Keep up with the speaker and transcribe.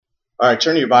All right,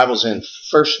 turn your Bibles in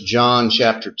 1 John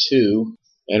chapter 2,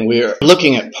 and we're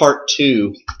looking at part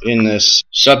 2 in this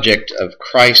subject of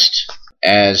Christ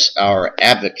as our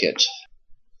advocate.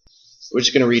 We're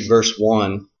just going to read verse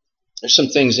 1. There's some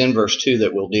things in verse 2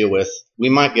 that we'll deal with. We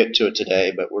might get to it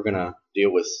today, but we're going to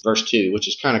deal with verse 2, which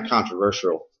is kind of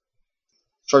controversial.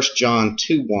 1 John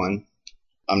 2:1.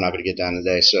 I'm not going to get down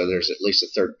today, so there's at least a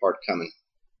third part coming.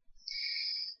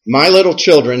 My little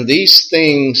children, these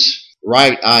things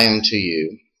write I unto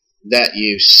you, that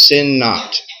you sin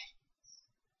not.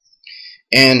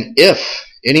 And if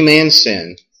any man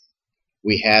sin,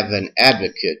 we have an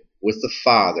advocate with the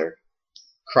Father,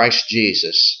 Christ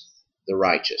Jesus, the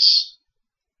righteous.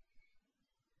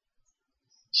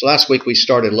 So last week we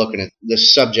started looking at the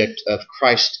subject of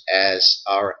Christ as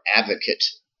our advocate.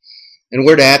 And the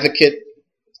word advocate,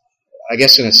 I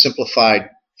guess in a simplified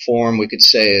form, we could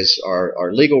say is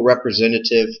our legal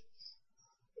representative,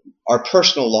 our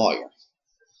personal lawyer.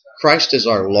 Christ is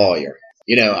our lawyer.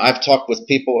 You know, I've talked with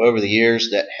people over the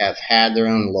years that have had their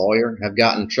own lawyer, have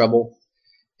gotten in trouble,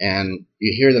 and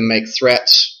you hear them make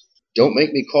threats. Don't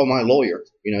make me call my lawyer.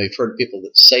 You know, you've heard people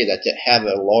that say that have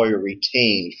a lawyer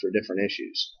retained for different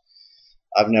issues.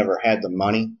 I've never had the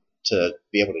money to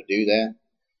be able to do that.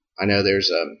 I know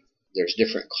there's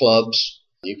different clubs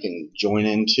you can join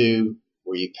into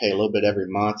where you pay a little bit every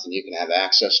month and you can have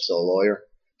access to a lawyer.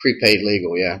 Prepaid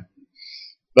legal, yeah.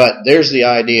 But there's the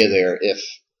idea there.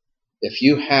 If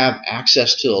you have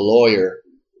access to a lawyer,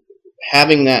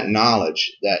 having that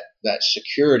knowledge, that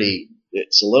security,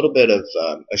 it's a little bit of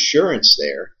assurance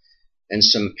there and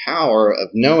some power of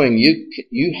knowing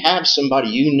you have somebody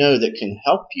you know that can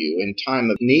help you in time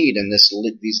of need in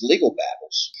these legal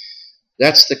battles.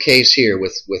 That's the case here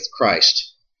with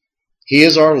Christ. He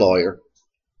is our lawyer.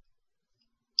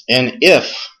 And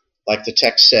if, like the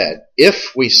text said,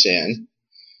 if we sin,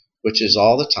 which is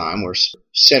all the time, we're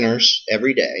sinners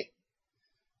every day.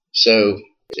 So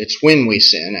it's when we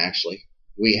sin, actually.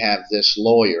 We have this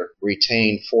lawyer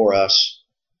retained for us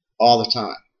all the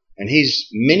time. And he's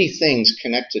many things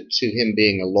connected to him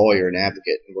being a lawyer and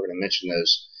advocate, and we're going to mention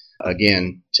those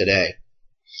again today.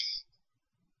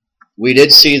 We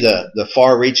did see the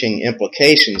far-reaching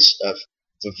implications of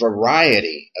the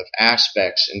variety of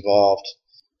aspects involved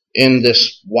in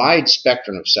this wide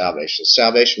spectrum of salvation.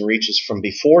 Salvation reaches from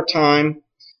before time,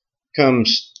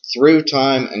 comes through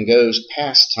time, and goes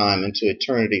past time into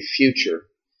eternity future.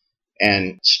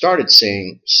 And started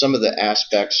seeing some of the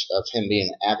aspects of him being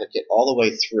an advocate all the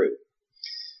way through.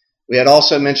 We had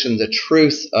also mentioned the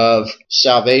truth of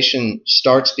salvation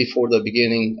starts before the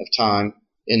beginning of time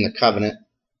in the covenant.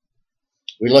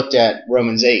 We looked at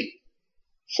Romans 8,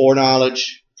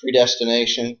 foreknowledge,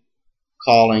 predestination,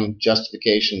 calling,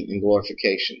 justification, and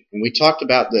glorification. And we talked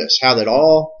about this, how that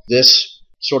all this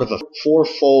sort of a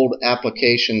fourfold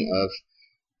application of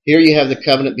here you have the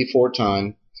covenant before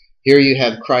time, here you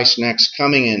have Christ next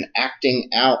coming and acting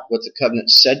out what the covenant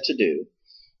said to do.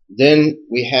 Then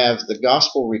we have the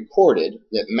gospel recorded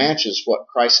that matches what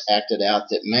Christ acted out,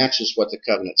 that matches what the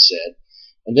covenant said.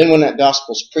 And then when that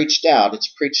gospel's preached out,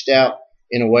 it's preached out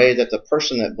in a way that the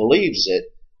person that believes it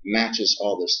matches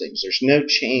all those things. There's no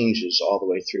changes all the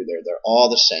way through there. They're all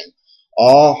the same.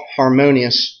 All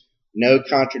harmonious, no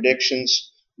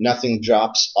contradictions, nothing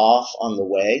drops off on the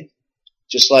way.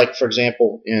 Just like, for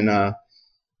example, in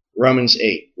Romans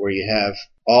 8, where you have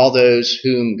all those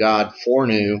whom God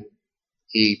foreknew,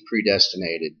 he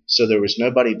predestinated. So there was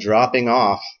nobody dropping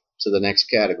off to the next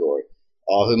category.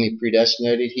 All whom he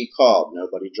predestinated, he called.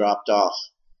 Nobody dropped off.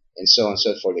 And so on and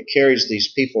so forth. It carries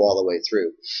these people all the way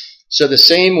through. So the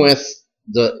same with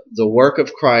the work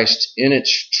of Christ in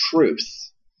its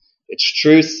truth. Its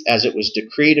truth as it was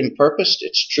decreed and purposed.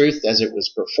 Its truth as it was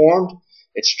performed.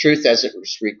 Its truth as it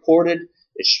was recorded.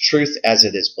 Its truth as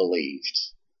it is believed.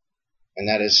 And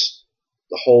that is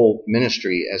the whole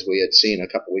ministry, as we had seen a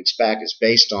couple weeks back, is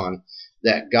based on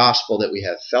that gospel that we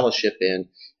have fellowship in,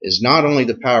 is not only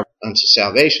the power unto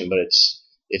salvation, but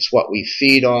it's what we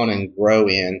feed on and grow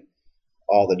in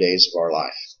all the days of our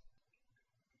life.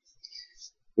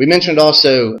 We mentioned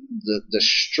also the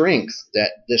strength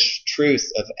that this truth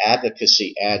of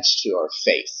advocacy adds to our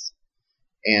faith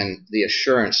and the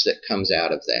assurance that comes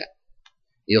out of that.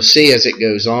 You'll see as it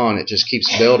goes on, it just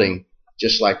keeps building,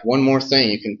 just like one more thing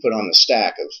you can put on the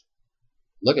stack of,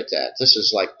 look at that, this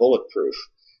is like bulletproof,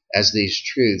 as these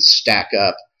truths stack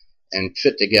up and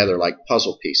fit together like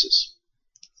puzzle pieces.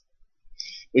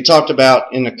 We talked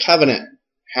about in the covenant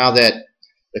how that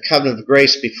the covenant of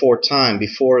grace before time,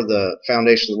 before the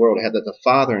foundation of the world, had that the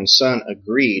Father and Son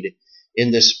agreed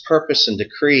in this purpose and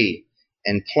decree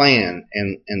and plan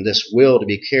and this will to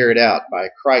be carried out by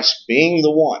Christ being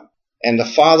the one And the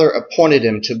Father appointed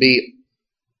him to be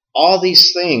all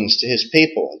these things to his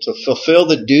people, to fulfill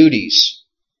the duties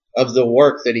of the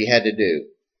work that he had to do.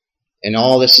 And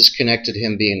all this is connected to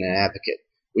him being an advocate.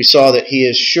 We saw that he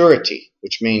is surety,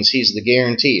 which means he's the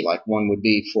guarantee, like one would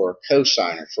be for a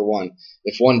cosigner for one.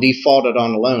 If one defaulted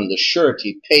on a loan, the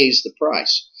surety pays the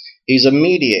price. He's a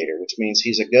mediator, which means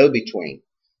he's a go-between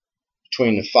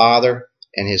between the Father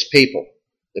and his people.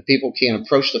 The people can't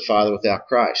approach the Father without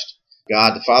Christ.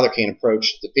 God, the Father, can't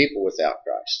approach the people without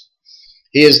Christ.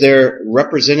 He is their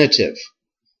representative.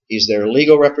 He's their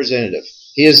legal representative.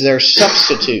 He is their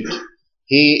substitute.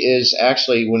 He is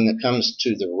actually, when it comes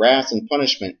to the wrath and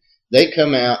punishment, they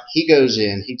come out, he goes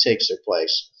in, he takes their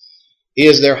place. He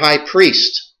is their high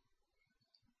priest.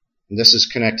 And this is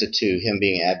connected to him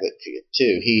being advocate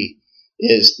too. He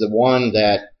is the one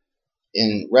that,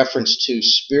 in reference to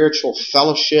spiritual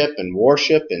fellowship and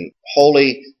worship and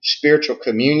holy spiritual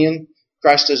communion,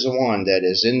 Christ is the one that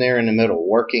is in there in the middle,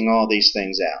 working all these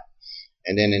things out.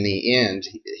 And then in the end,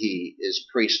 he is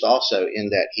priest also in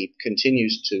that he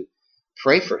continues to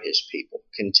pray for his people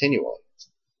continually.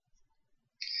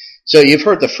 So you've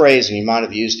heard the phrase, and you might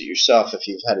have used it yourself if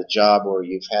you've had a job where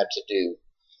you've had to do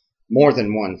more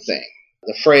than one thing.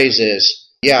 The phrase is,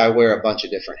 yeah, I wear a bunch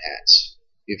of different hats.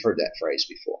 You've heard that phrase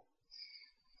before.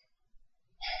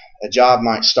 A job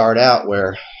might start out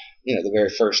where, the very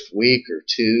first week or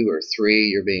 2 or 3,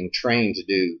 you're being trained to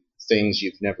do things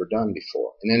you've never done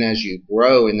before. And then as you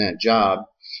grow in that job,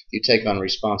 you take on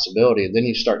responsibility, and then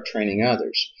you start training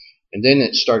others. And then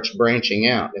it starts branching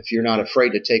out. If you're not afraid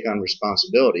to take on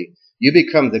responsibility, you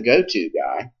become the go-to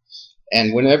guy.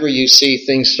 And whenever you see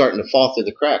things starting to fall through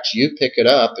the cracks, you pick it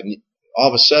up, and all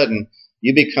of a sudden,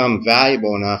 you become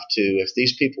valuable enough to, if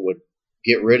these people would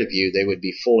get rid of you, they would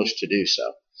be foolish to do so.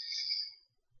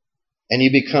 And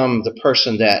you become the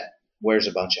person that wears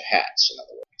a bunch of hats, in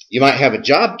other words. You might have a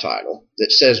job title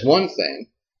that says one thing,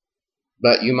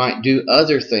 but you might do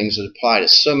other things that apply to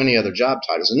so many other job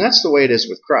titles. And that's the way it is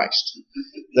with Christ.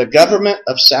 The government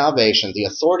of salvation, the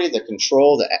authority, the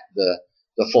control,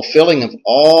 the fulfilling of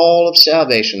all of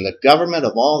salvation, the government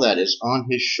of all that is on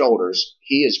his shoulders.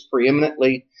 He is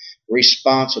preeminently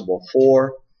responsible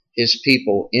for his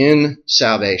people in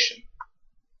salvation.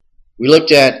 We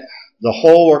looked at the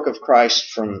whole work of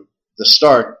Christ from the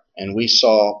start, and we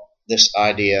saw this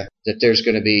idea that there's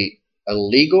going to be a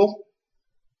legal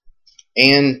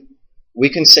and we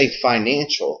can say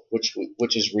financial, which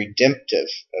is redemptive.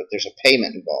 There's a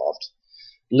payment involved.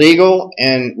 Legal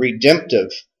and redemptive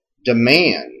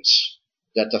demands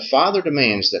that the Father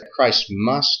demands that Christ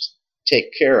must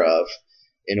take care of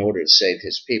in order to save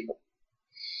his people.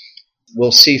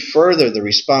 We'll see further the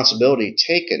responsibility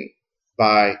taken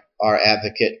by our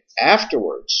advocate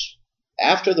afterwards,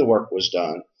 after the work was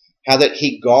done, how that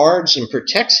he guards and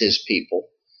protects his people.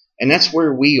 And that's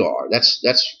where we are.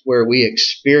 That's where we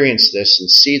experience this and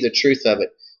see the truth of it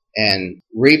and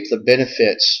reap the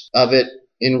benefits of it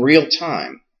in real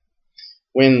time.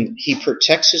 When he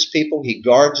protects his people, he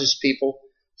guards his people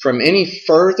from any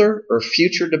further or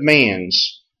future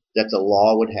demands that the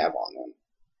law would have on them.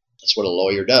 That's what a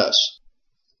lawyer does.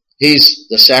 He's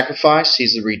the sacrifice.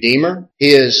 He's the redeemer. He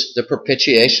is the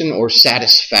propitiation or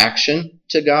satisfaction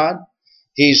to God.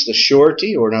 He's the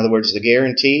surety, or in other words, the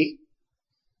guarantee.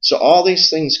 So all these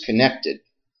things connected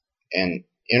and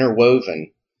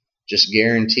interwoven just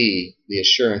guarantee the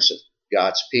assurance of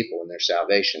God's people and their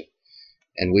salvation.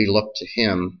 And we look to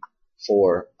him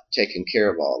for taking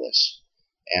care of all this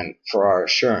and for our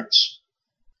assurance.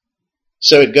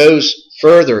 So it goes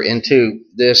further into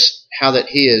this, how that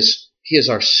he is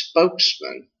our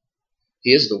spokesman.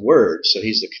 He is the Word, so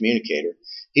he's the communicator.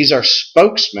 He's our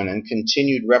spokesman and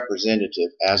continued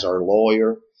representative as our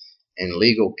lawyer and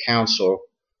legal counsel,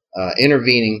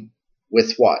 intervening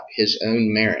with what? His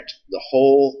own merit. The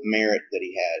whole merit that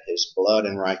he had, his blood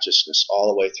and righteousness all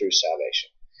the way through salvation.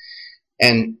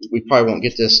 And we probably won't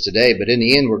get this today, but in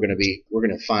the end we're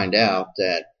going to find out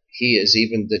that he is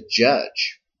even the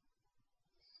judge.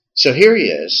 So here he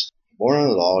is, born under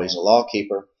the law. He's a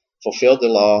lawkeeper, fulfilled the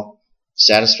law,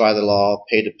 satisfied the law,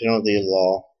 paid the penalty of the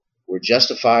law. We're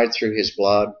justified through his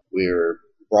blood. We're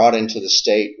brought into the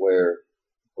state where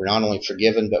we're not only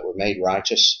forgiven, but we're made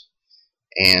righteous.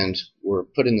 And we're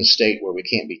put in the state where we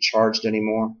can't be charged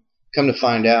anymore. Come to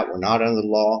find out, we're not under the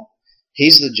law.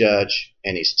 He's the judge,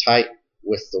 and he's tight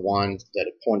with the one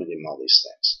that appointed him all these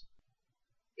things.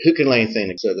 Who can lay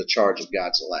anything to the charge of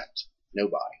God's elect?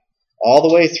 Nobody. All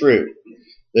the way through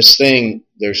this thing,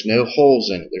 there's no holes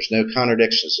in it. There's no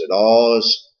contradictions. It all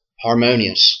is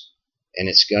harmonious, and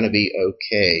it's going to be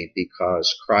okay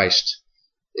because Christ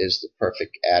is the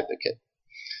perfect advocate.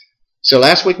 So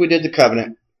last week we did the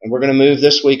covenant, and we're going to move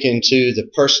this week into the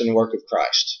person and work of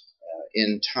Christ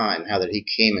in time, how that he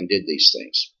came and did these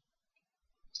things.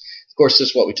 Of course, this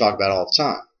is what we talk about all the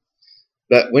time.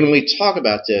 But when we talk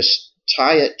about this,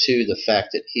 tie it to the fact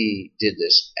that he did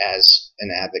this as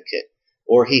an advocate,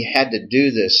 or he had to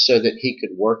do this so that he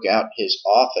could work out his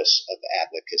office of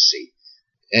advocacy.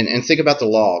 And think about the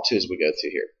law, too, as we go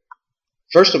through here.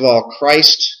 First of all,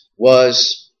 Christ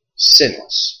was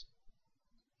sinless.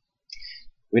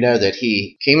 We know that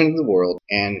he came into the world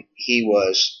and he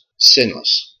was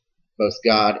sinless, both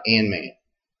God and man.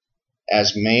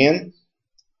 As man,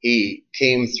 he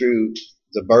came through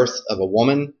the birth of a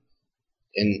woman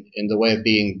in the way of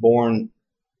being born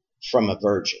from a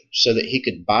virgin, so that he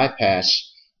could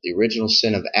bypass the original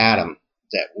sin of Adam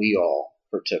that we all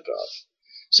partook of.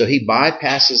 So he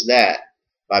bypasses that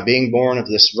by being born of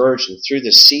this virgin through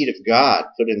the seed of God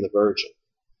put in the virgin.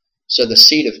 So the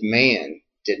seed of man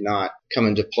did not come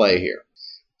into play here.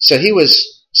 So he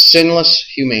was sinless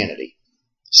humanity,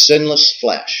 sinless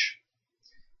flesh.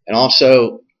 And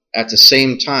also, at the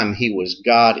same time, he was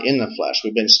God in the flesh.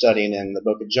 We've been studying in the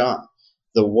book of John.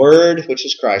 The Word, which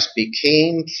is Christ,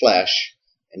 became flesh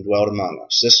and dwelt among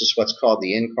us. This is what's called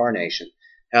the incarnation,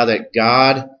 how that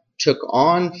God took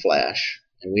on flesh,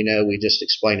 and we know we just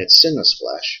explained it's sinless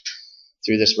flesh,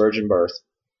 through this virgin birth.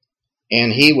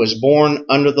 And he was born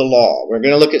under the law. We're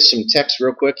going to look at some text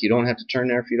real quick. You don't have to turn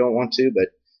there if you don't want to, but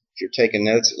if you're taking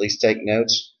notes, at least take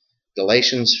notes.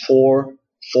 Galatians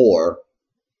 4:4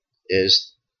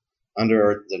 is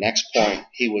under the next point.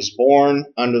 He was born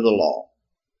under the law.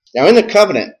 Now, in the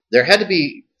covenant, there had to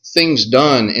be things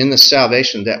done in the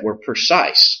salvation that were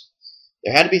precise.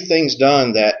 There had to be things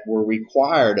done that were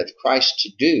required of Christ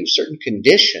to do, certain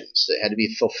conditions that had to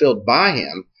be fulfilled by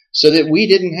him so that we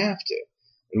didn't have to.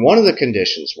 And one of the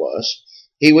conditions was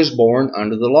he was born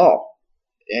under the law.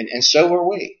 And so were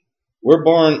we. We're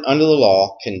born under the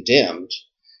law, condemned,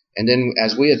 and then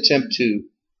as we attempt to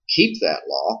keep that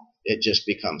law, it just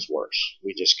becomes worse.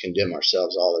 We just condemn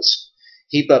ourselves, all this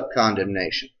heap up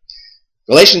condemnation.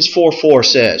 Galatians 4:4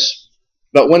 says,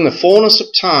 "But when the fullness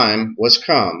of time was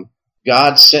come,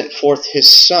 God sent forth his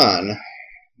Son,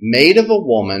 made of a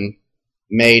woman,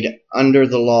 made under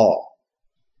the law."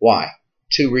 Why?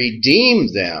 To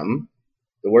redeem them.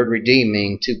 The word redeem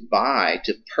meaning to buy,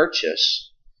 to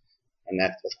purchase, and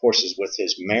that, of course, is with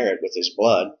his merit, with his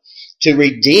blood, to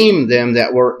redeem them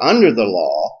that were under the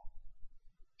law,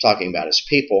 talking about his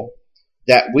people,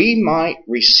 that we might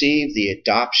receive the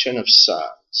adoption of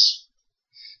sons.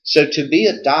 So to be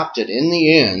adopted in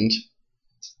the end,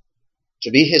 to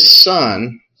be his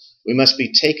son, we must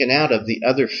be taken out of the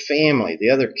other family, the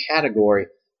other category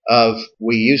of,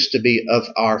 we used to be of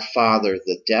our father,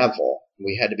 the devil.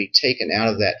 We had to be taken out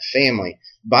of that family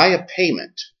by a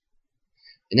payment.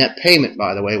 And that payment,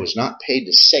 by the way, was not paid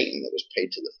to Satan, it was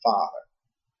paid to the Father.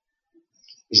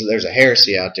 There's a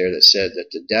heresy out there that said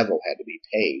that the devil had to be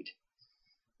paid.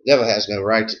 The devil has no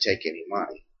right to take any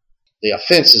money. The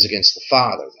offense is against the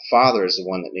Father. The Father is the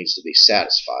one that needs to be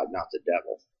satisfied, not the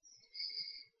devil.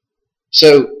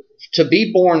 So, to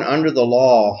be born under the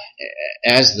law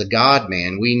as the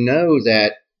God-man, we know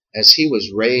that as he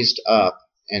was raised up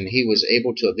and he was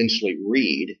able to eventually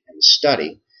read and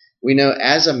study, we know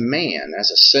as a man,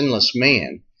 as a sinless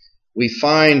man, we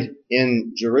find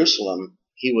in Jerusalem,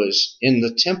 he was in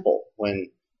the temple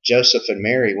when Joseph and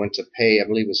Mary went to pay, I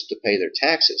believe it was to pay their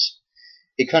taxes.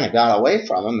 He kind of got away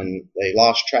from him and they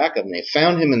lost track of him. They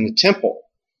found him in the temple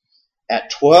at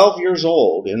 12 years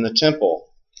old in the temple,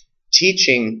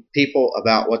 teaching people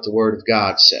about what the Word of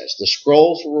God says. The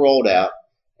scrolls were rolled out,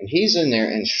 and he's in there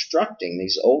instructing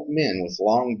these old men with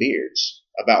long beards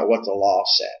about what the law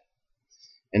said.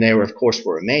 And they were, of course,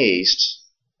 amazed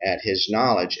at his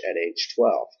knowledge at age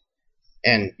 12.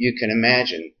 And you can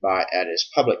imagine at his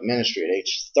public ministry at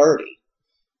age 30,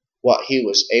 what he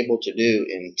was able to do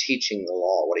in teaching the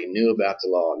law, what he knew about the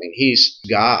law. I mean, he's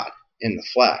God in the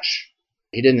flesh.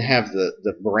 He didn't have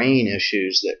the brain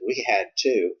issues that we had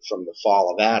too from the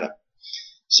fall of Adam.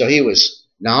 So he was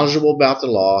knowledgeable about the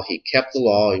law. He kept the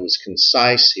law. He was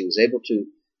concise. He was able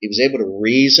to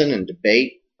reason and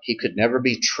debate. He could never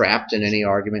be trapped in any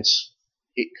arguments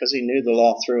because he knew the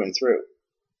law through and through.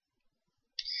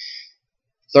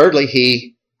 Thirdly,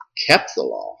 he kept the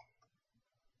law.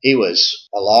 He was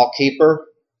a law keeper.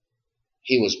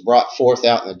 He was brought forth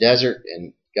out in the desert,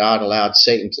 and God allowed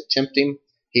Satan to tempt him.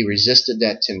 He resisted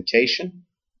that temptation.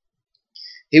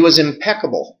 He was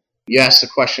impeccable. You ask the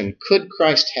question, could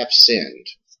Christ have sinned?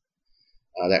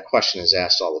 That question is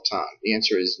asked all the time. The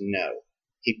answer is no.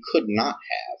 He could not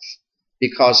have,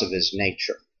 because of his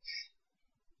nature.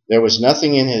 There was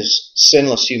nothing in his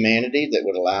sinless humanity that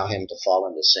would allow him to fall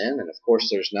into sin. And of course,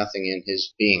 there's nothing in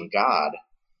his being God,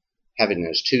 having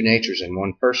those two natures in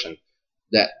one person,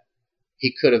 that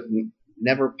he could have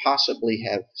never possibly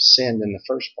have sinned in the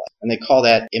first place. And they call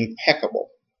that impeccable.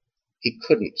 He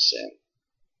couldn't sin.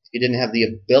 He didn't have the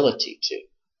ability to.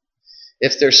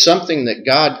 If there's something that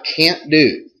God can't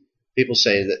do, people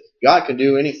say that God can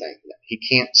do anything. He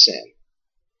can't sin.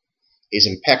 He's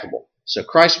impeccable. So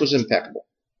Christ was impeccable.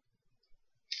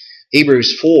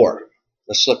 Hebrews 4.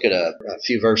 Let's look at a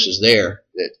few verses there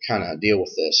that kind of deal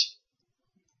with this.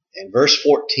 In verse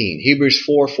 14, Hebrews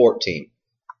 4:14.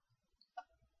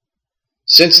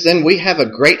 Since then we have a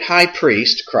great high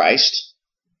priest, Christ,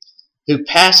 who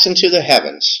passed into the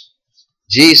heavens,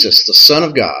 Jesus, the Son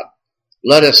of God.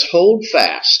 Let us hold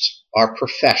fast our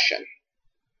profession.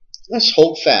 Let's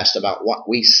hold fast about what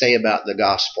we say about the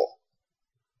gospel,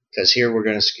 because here we're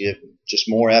going to give just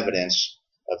more evidence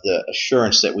of the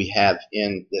assurance that we have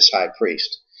in this high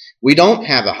priest. We don't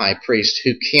have a high priest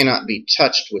who cannot be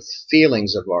touched with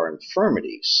feelings of our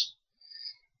infirmities.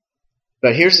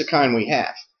 But here's the kind we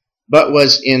have. But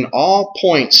was in all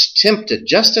points tempted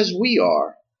just as we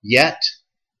are, yet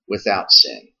without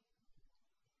sin.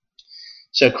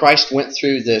 So Christ went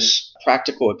through this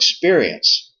practical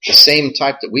experience, the same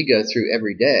type that we go through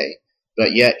every day,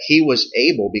 but yet he was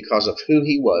able, because of who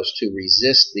he was, to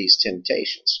resist these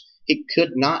temptations. He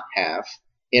could not have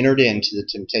entered into the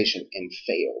temptation and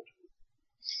failed.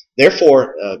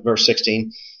 Therefore, verse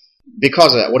 16,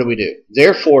 because of that, what do?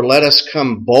 Therefore, let us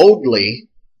come boldly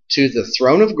to the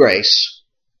throne of grace,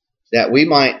 that we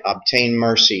might obtain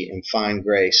mercy and find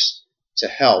grace to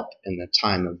help in the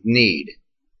time of need.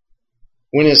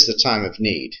 When is the time of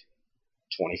need?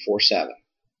 24/7.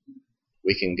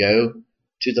 We can go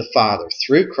to the Father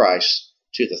through Christ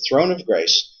to the throne of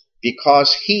grace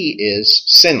because he is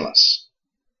sinless.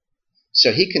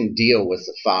 So he can deal with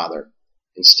the Father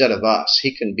instead of us.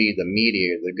 He can be the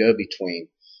mediator, the go-between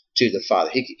to the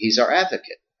Father. He's our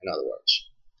advocate, in other words.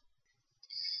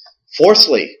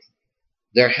 Fourthly,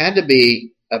 there had to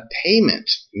be a payment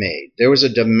made. There was a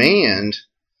demand,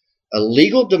 a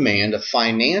legal demand, a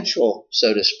financial,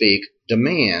 so to speak,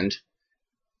 demand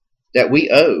that we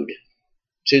owed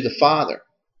to the Father.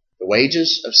 The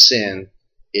wages of sin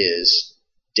is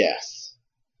death.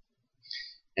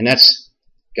 And that's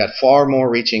got far more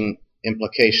reaching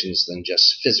implications than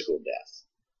just physical death.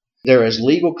 There is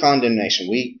legal condemnation.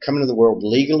 We come into the world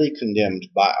legally condemned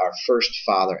by our first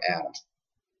father, Adam.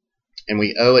 And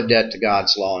we owe a debt to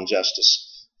God's law and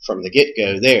justice from the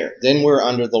get-go there. Then we're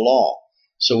under the law.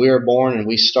 So we are born and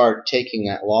we start taking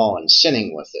that law and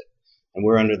sinning with it. And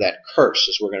we're under that curse,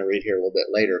 as we're going to read here a little bit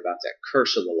later about that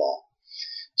curse of the law.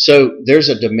 So there's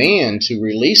a demand to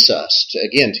release us, to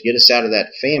get us out of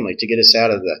that family, to get us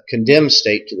out of the condemned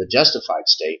state to the justified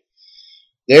state.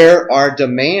 There are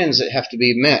demands that have to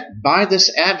be met by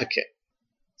this advocate.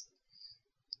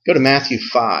 Go to Matthew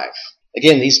 5.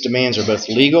 Again, these demands are both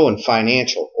legal and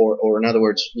financial, or in other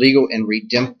words, legal and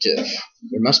redemptive.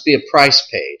 There must be a price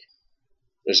paid.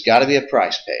 There's got to be a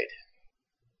price paid.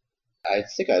 I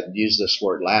think I used this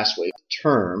word last week,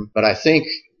 term, but I think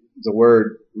the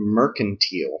word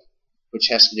mercantile, which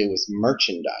has to do with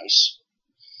merchandise,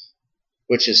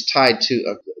 which is tied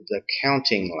to the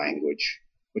accounting language,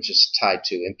 which is tied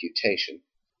to imputation.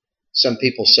 Some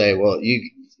people say, well,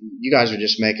 you guys are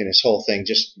just making this whole thing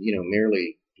just,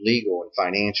 merely legal and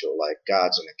financial, like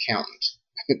God's an accountant.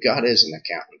 God is an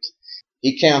accountant.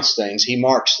 He counts things. He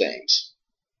marks things.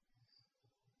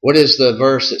 What is the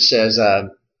verse that says,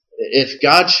 if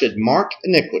God should mark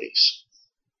iniquities,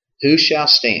 who shall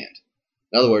stand?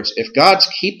 In other words, if God's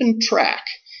keeping track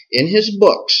in his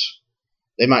books,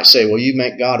 they might say, well, you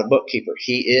make God a bookkeeper.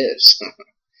 He is.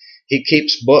 He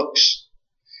keeps books.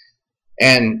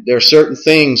 And there are certain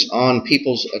things on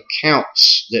people's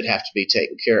accounts that have to be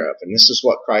taken care of. And this is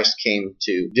what Christ came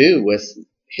to do with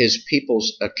his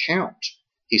people's account.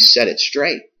 He set it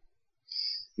straight.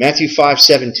 Matthew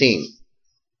 5:17.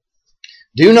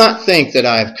 Do not think that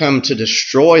I have come to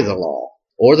destroy the law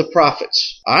or the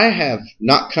prophets. I have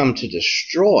not come to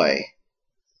destroy,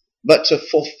 but to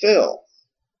fulfill.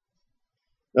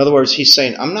 In other words, he's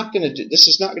saying, this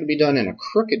is not going to be done in a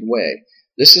crooked way.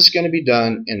 This is going to be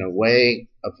done in a way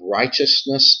of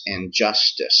righteousness and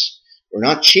justice. We're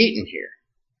not cheating here.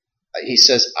 He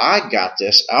says, I got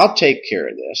this. I'll take care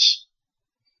of this.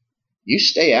 You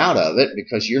stay out of it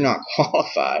because you're not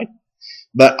qualified.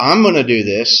 But I'm going to do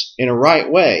this in a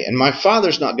right way. And my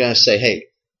Father's not going to say, hey,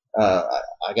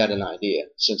 I got an idea.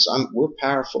 Since we're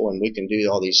powerful and we can do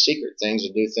all these secret things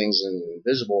and do things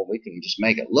invisible, we can just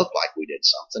make it look like we did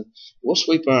something. We'll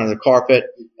sweep it under the carpet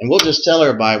and we'll just tell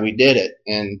everybody we did it,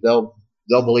 and they'll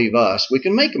believe us. We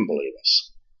can make them believe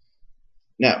us.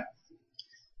 No.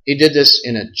 He did this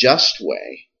in a just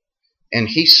way, and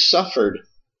he suffered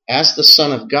as the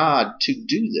Son of God to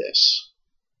do this.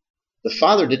 The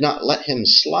Father did not let him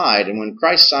slide, and when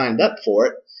Christ signed up for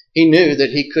it, he knew that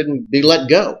he couldn't be let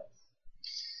go.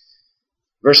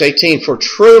 Verse 18, "For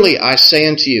truly I say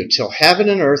unto you, till heaven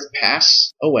and earth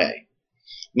pass away,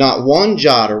 not one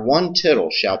jot or one tittle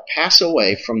shall pass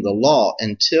away from the law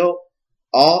until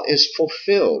all is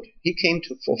fulfilled." He came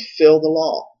to fulfill the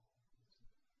law.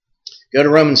 Go to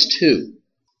Romans 2,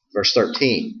 verse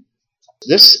 13.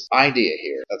 This idea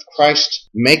here of Christ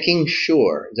making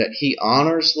sure that he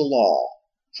honors the law,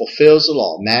 fulfills the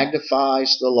law,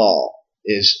 magnifies the law,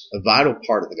 is a vital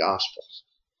part of the gospel.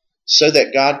 So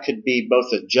that God could be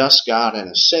both a just God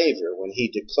and a Savior when he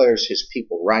declares his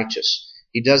people righteous.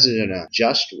 He does it in a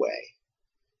just way.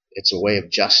 It's a way of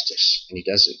justice. And he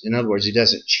does it, in other words, he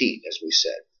doesn't cheat, as we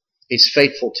said. He's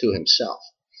faithful to himself.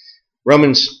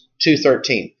 Romans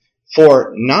 2:13.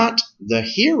 "For not the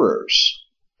hearers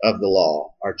of the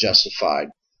law are justified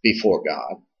before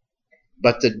God,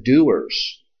 but the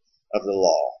doers of the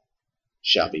law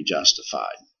shall be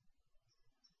justified."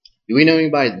 Do we know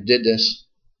anybody that did this?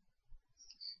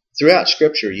 Throughout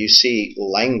Scripture, you see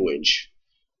language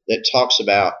that talks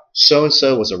about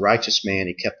so-and-so was a righteous man.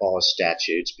 He kept all his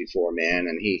statutes before men,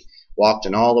 and he walked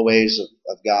in all the ways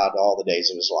of God all the days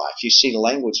of his life. You see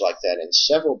language like that in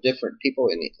several different people,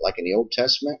 like in the Old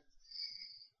Testament.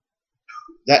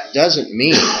 That doesn't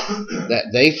mean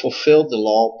that they fulfilled the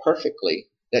law perfectly.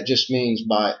 That just means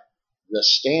by the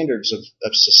standards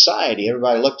of society,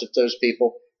 everybody looked at those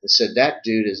people and said, that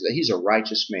dude he's a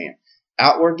righteous man.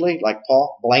 Outwardly, like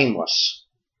Paul, blameless,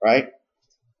 right?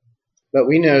 But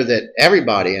we know that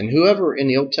everybody, and whoever in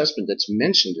the Old Testament that's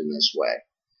mentioned in this way,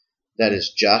 that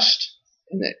is just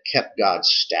and that kept God's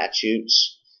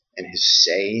statutes and his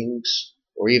sayings,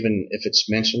 or even if it's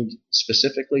mentioned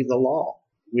specifically the law.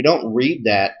 We don't read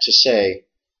that to say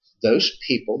those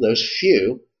people, those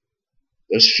few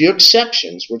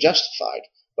exceptions were justified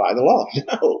by the law.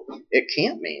 No, it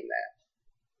can't mean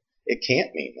that. It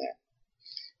can't mean that.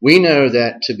 We know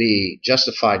that to be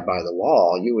justified by the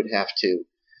law, you would have to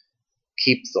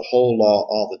keep the whole law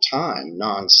all the time,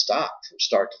 nonstop, from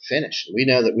start to finish. We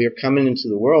know that we are coming into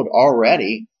the world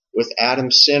already with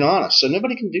Adam's sin on us, so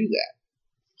nobody can do that.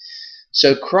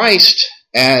 So Christ,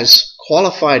 as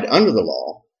qualified under the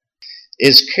law,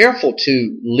 is careful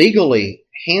to legally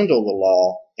handle the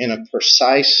law in a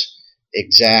precise,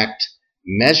 exact,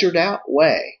 measured out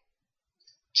way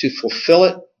to fulfill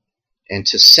it and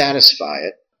to satisfy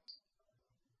it.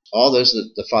 All those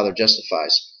that the Father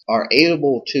justifies are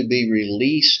able to be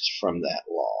released from that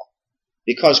law.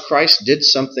 Because Christ did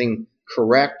something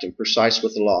correct and precise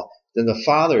with the law, then the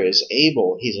Father is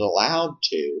able, he's allowed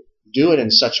to do it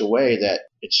in such a way that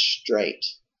it's straight,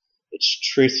 it's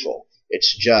truthful,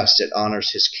 it's just, it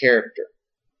honors his character.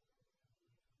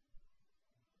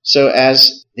 So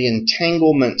as the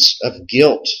entanglements of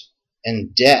guilt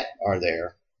and debt are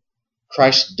there,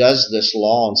 Christ does this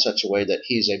law in such a way that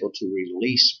he is able to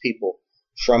release people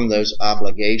from those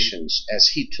obligations as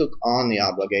he took on the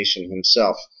obligation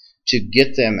himself to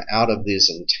get them out of these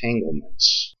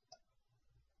entanglements.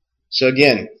 So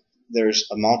again, there's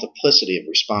a multiplicity of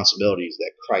responsibilities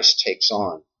that Christ takes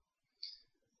on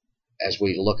as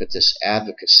we look at this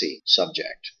advocacy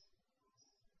subject.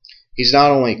 He's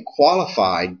not only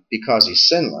qualified because he's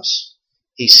sinless,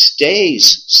 he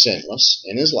stays sinless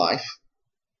in his life.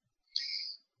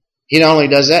 He not only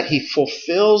does that, he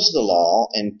fulfills the law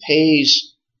and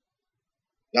pays,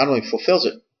 not only fulfills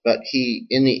it, but he,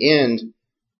 in the end,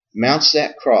 mounts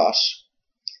that cross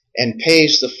and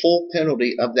pays the full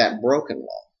penalty of that broken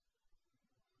law.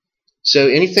 So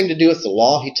anything to do with the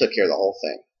law, he took care of the whole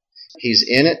thing. He's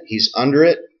in it, he's under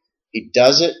it, he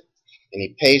does it, and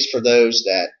he pays for those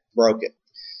that broke it.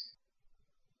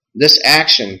 This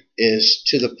action is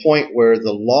to the point where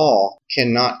the law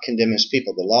cannot condemn his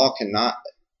people. The law cannot,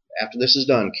 after this is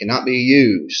done, cannot be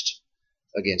used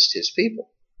against his people.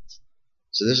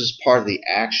 So this is part of the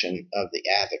action of the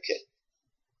advocate.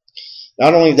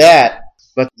 Not only that,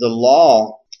 but the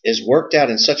law is worked out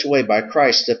in such a way by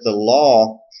Christ that the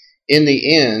law, in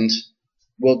the end,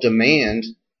 will demand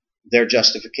their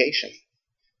justification.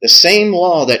 The same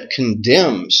law that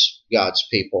condemns God's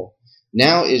people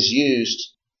now is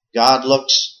used. God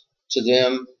looks to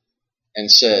them and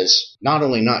says, not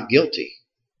only not guilty,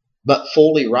 but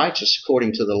fully righteous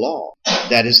according to the law.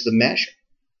 That is the measure.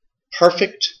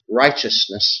 perfect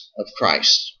righteousness of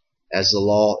Christ as the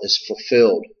law is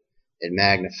fulfilled and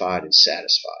magnified and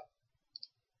satisfied.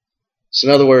 So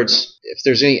in other words, if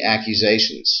there's any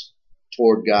accusations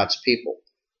toward God's people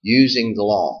using the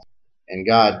law, and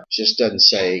God just doesn't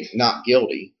say not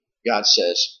guilty, God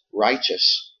says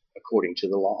righteous according to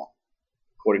the law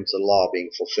being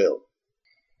fulfilled.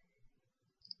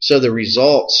 So the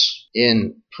results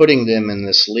in putting them in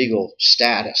this legal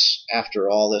status after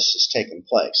all this has taken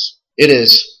place, it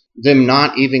is them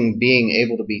not even being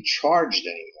able to be charged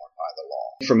anymore by the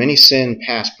law from any sin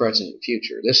past, present, and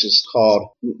future. This is called,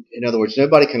 in other words,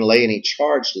 nobody can lay any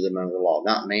charge to them under the law.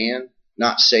 Not man,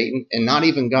 not Satan, and not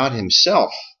even God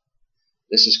himself.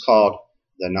 This is called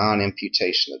the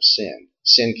non-imputation of sin.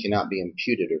 Sin cannot be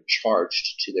imputed or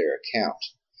charged to their account.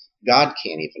 God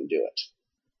can't even do it.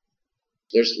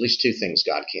 There's at least two things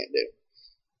God can't do.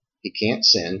 He can't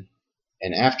sin,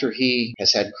 and after he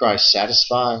has had Christ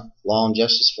satisfy law and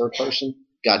justice for a person,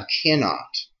 God cannot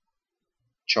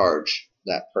charge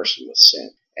that person with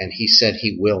sin. And he said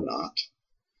he will not.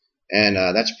 And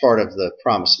that's part of the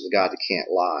promise of the God that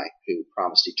can't lie, who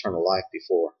promised eternal life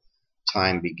before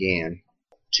time began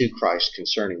to Christ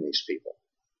concerning these people.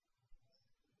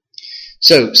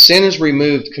 So sin is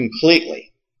removed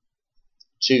completely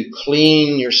to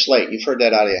clean your slate. You've heard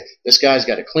that idea. This guy's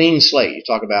got a clean slate. You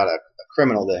talk about a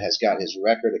criminal that has got his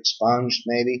record expunged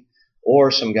maybe,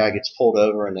 or some guy gets pulled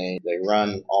over and they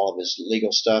run all of his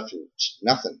legal stuff and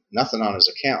nothing on his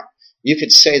account. You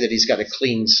could say that he's got a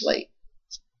clean slate.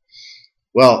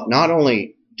 Well, not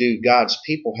only do God's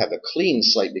people have a clean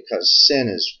slate because sin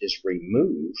is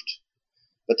removed,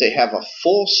 but they have a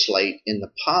full slate in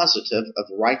the positive of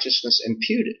righteousness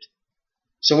imputed.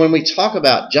 So when we talk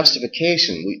about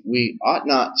justification, we ought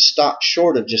not stop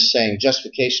short of just saying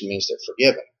justification means they're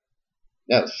forgiven.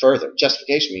 No, further,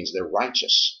 justification means they're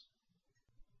righteous.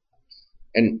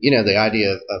 And, the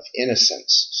idea of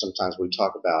innocence, sometimes we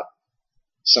talk about,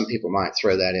 some people might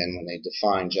throw that in when they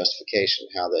define justification,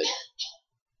 how that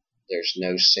there's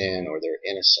no sin or they're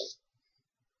innocent.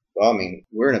 Well,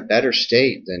 we're in a better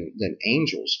state than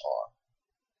angels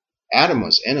are. Adam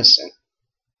was innocent.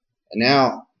 And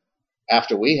now,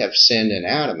 after we have sinned in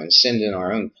Adam and sinned in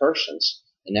our own persons,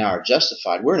 and now are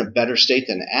justified, we're in a better state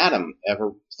than Adam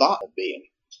ever thought of being.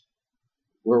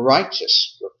 We're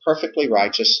righteous. We're perfectly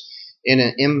righteous in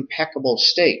an impeccable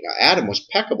state. Now, Adam was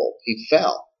peccable. He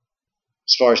fell.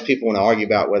 As far as people want to argue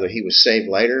about whether he was saved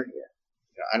later,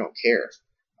 I don't care.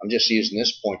 I'm just using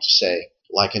this point to say,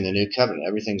 like in the New Covenant,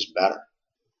 everything's better.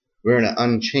 We're in an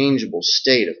unchangeable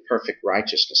state of perfect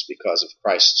righteousness because of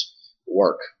Christ's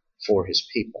work for his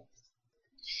people.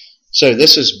 So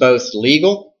this is both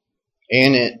legal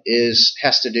and it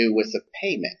has to do with the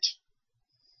payment.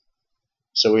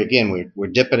 So we're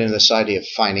dipping into this idea of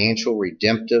financial,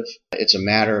 redemptive. It's a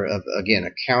matter of, again,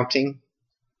 accounting.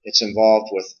 It's involved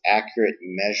with accurate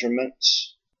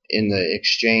measurements in the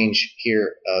exchange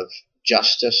here of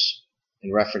justice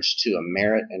in reference to a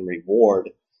merit and reward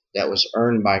that was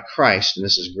earned by Christ, and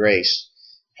this is grace,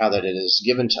 how that it is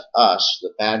given to us,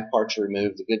 the bad parts are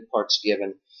removed, the good parts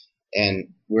given,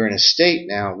 and we're in a state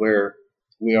now where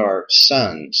we are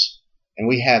sons, and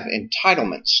we have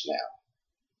entitlements now.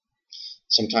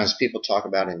 Sometimes people talk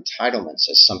about entitlements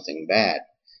as something bad.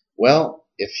 Well,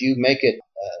 if you make it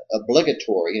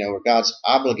obligatory, where God's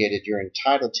obligated, you're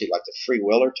entitled to, like the free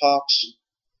willer talks,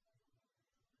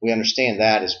 we understand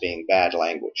that as being bad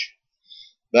language.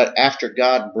 But after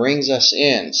God brings us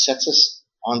in, sets us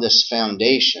on this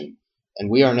foundation, and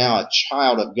we are now a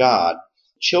child of God,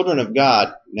 children of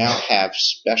God now have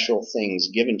special things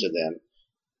given to them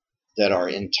that are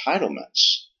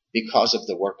entitlements because of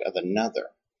the work of another,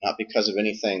 not because of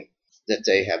anything that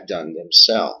they have done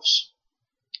themselves.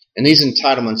 And these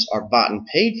entitlements are bought and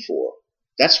paid for.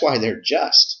 That's why they're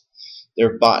just.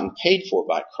 They're bought and paid for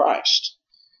by Christ.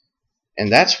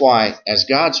 And that's why, as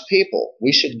God's people,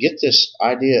 we should get this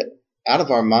idea out of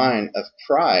our mind of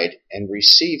pride and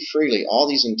receive freely all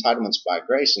these entitlements by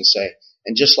grace and say,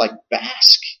 and just like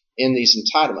bask in these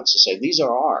entitlements and say, these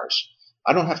are ours.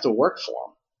 I don't have to work for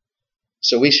them.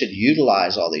 So we should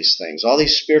utilize all these things. All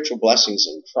these spiritual blessings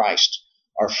in Christ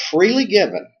are freely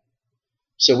given.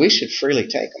 So we should freely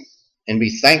take them and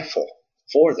be thankful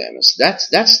for them. That's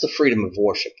the freedom of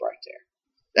worship right there.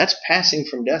 That's passing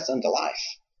from death unto life.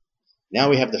 Now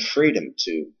we have the freedom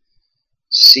to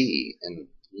see and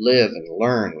live and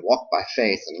learn, walk by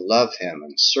faith and love him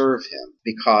and serve him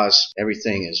because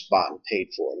everything is bought and paid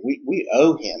for. We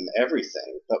owe him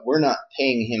everything, but we're not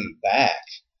paying him back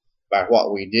by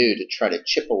what we do to try to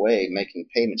chip away making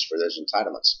payments for those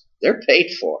entitlements. They're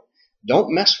paid for.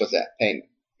 Don't mess with that payment.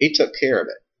 He took care of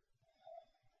it.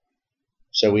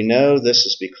 So we know this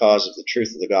is because of the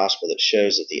truth of the gospel that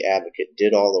shows that the advocate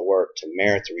did all the work to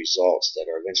merit the results that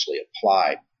are eventually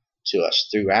applied to us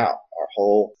throughout our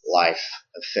whole life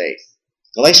of faith.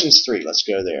 Galatians 3, let's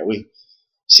go there. We've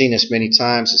seen this many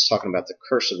times. It's talking about the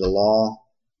curse of the law.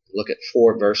 Look at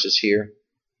 4 verses here.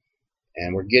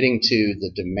 And we're getting to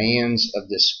the demands of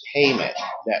this payment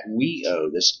that we owe,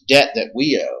 this debt that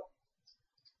we owe.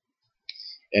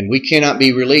 And we cannot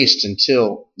be released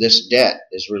until this debt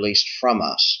is released from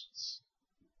us.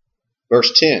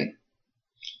 Verse 10.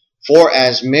 For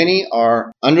as many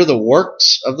are under the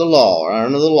works of the law, or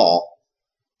under the law,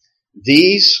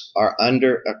 these are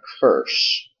under a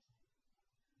curse.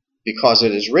 Because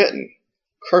it is written,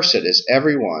 cursed is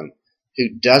everyone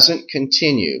who doesn't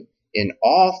continue in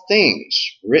all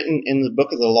things written in the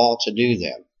book of the law to do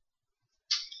them.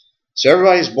 So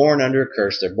everybody's born under a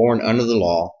curse. They're born under the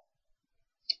law.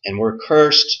 And we're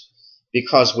cursed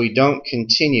because we don't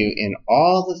continue in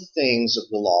all the things of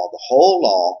the law, the whole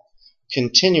law,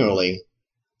 continually,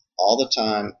 all the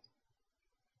time.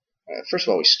 First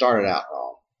of all, we started out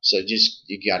wrong. So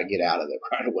you got to get out of there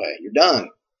right away. You're done.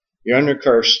 You're under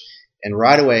curse, and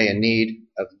right away in need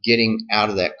of getting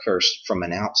out of that curse from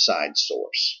an outside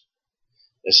source.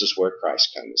 This is where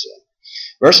Christ comes in.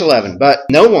 Verse 11, but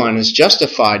no one is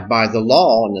justified by the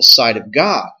law in the sight of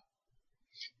God.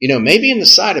 You know, maybe in the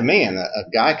sight of man, a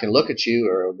guy can look at you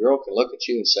or a girl can look at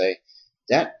you and say,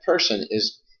 that person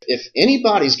is, if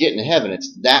anybody's getting to heaven,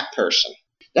 it's that person.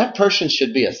 That person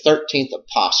should be a 13th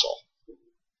apostle.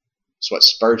 That's what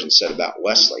Spurgeon said about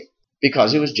Wesley,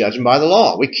 because he was judging by the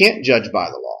law. We can't judge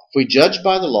by the law. If we judge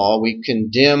by the law, we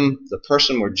condemn the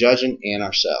person we're judging and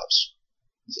ourselves.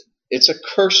 It's a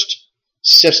cursed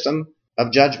system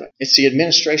of judgment. It's the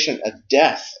administration of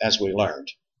death, as we learned,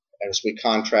 as we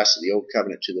contrasted the old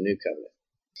covenant to the new covenant.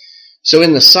 So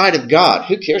in the sight of God,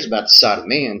 who cares about the sight of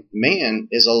man? Man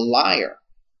is a liar.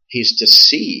 He's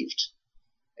deceived.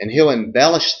 And he'll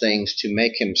embellish things to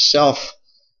make himself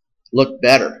look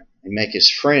better and make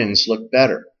his friends look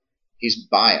better. He's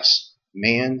biased.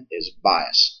 Man is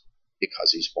biased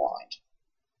because he's blind.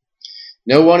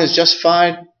 No one is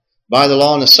justified by the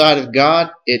law in the sight of God.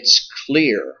 It's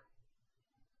clear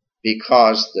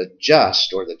because the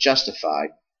just or the justified,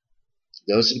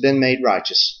 those who have been made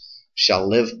righteous, shall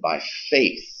live by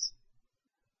faith.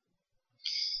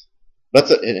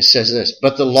 And it says this,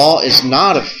 but the law is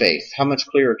not of faith. How much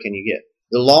clearer can you get?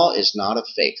 The law is not of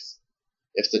faith.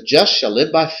 If the just shall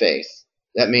live by faith,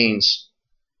 that means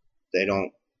they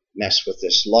don't mess with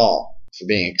this law for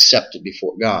being accepted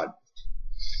before God.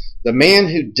 The man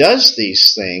who does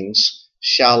these things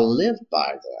shall live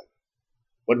by them.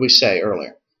 What did we say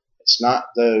earlier? It's not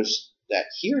those that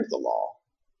hear the law,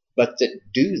 but that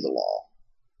do the law.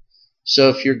 So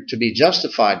if you're to be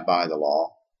justified by the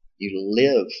law, you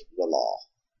live the law.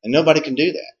 And nobody can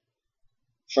do that.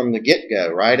 From the get-go,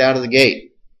 right out of the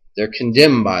gate, they're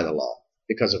condemned by the law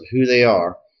because of who they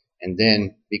are and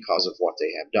then because of what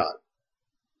they have done.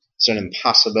 It's an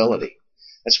impossibility.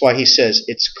 That's why he says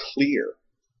it's clear.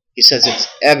 He says it's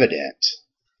evident.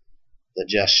 The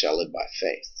just shall live by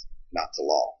faith, not the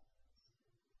law,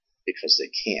 because they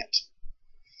can't.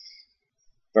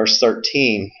 Verse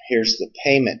 13, here's the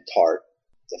payment part.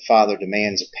 The father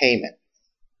demands a payment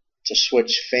to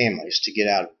switch families, to get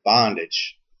out of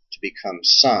bondage, to become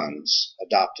sons,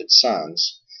 adopted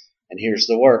sons. And here's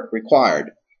the work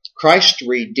required. Christ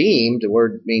redeemed, the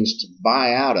word means to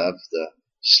buy out of the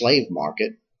slave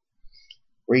market,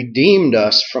 redeemed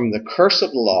us from the curse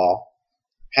of the law.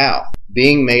 How?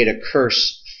 Being made a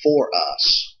curse for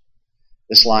us.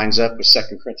 This lines up with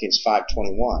 2 Corinthians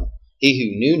 5:21. He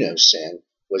who knew no sin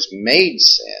was made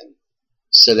sin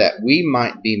so that we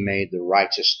might be made the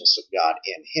righteousness of God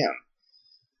in him.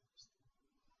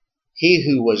 He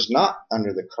who was not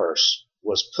under the curse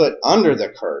was put under the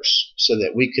curse so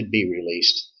that we could be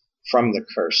released from the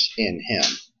curse in him.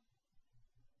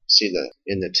 See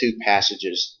in the two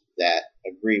passages that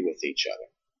agree with each other.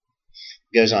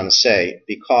 It goes on to say,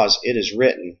 because it is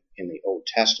written in the Old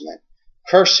Testament,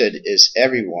 cursed is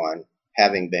everyone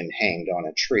having been hanged on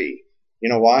a tree. You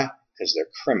know why? Because they're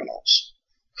criminals.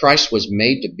 Christ was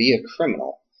made to be a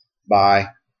criminal by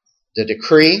the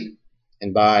decree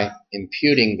and by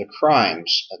imputing the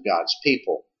crimes of God's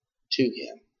people to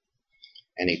him.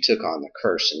 And he took on the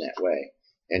curse in that way.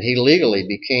 And he legally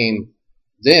became,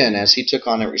 then, as he took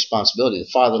on that responsibility, the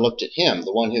Father looked at him,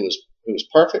 the one who was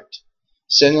perfect,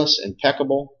 sinless,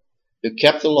 impeccable, who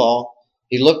kept the law.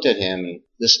 He looked at him, and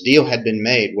this deal had been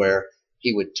made where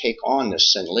he would take on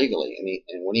this sin legally.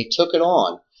 And when he took it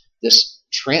on, this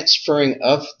transferring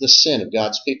of the sin of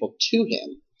God's people to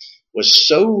him was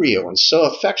so real and so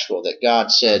effectual that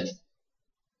God said,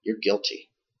 you're guilty.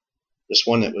 This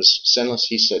one that was sinless,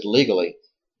 he said legally,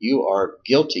 you are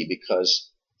guilty because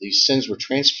these sins were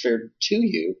transferred to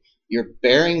you. You're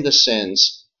bearing the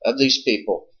sins of these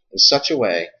people in such a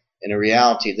way, in a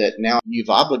reality, that now you've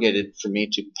obligated for me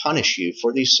to punish you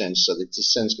for these sins so that the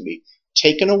sins can be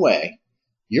taken away.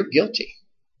 You're guilty.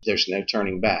 There's no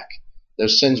turning back.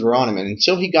 Those sins were on him, and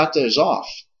until he got those off,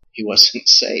 he wasn't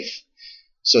safe.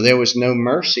 So there was no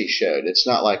mercy showed. It's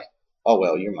not like, oh,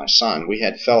 well, you're my son. We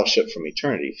had fellowship from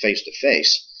eternity, face to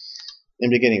face. In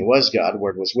the beginning was God, the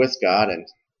Word was with God, and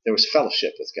there was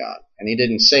fellowship with God. And he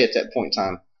didn't say at that point in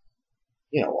time,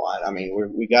 you know what, I mean,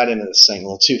 we got into this thing a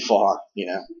little too far, you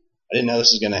know. I didn't know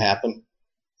this was going to happen.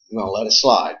 I'm going to let it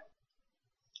slide.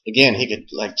 Again, he could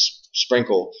like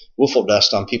sprinkle wiffle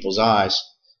dust on people's eyes,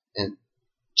 and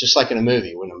just like in a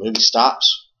movie, when a movie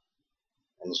stops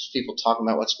and there's people talking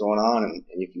about what's going on, and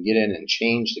you can get in and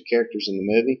change the characters in the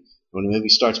movie. When the movie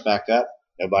starts back up,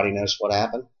 nobody knows what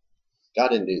happened. God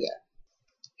didn't do that.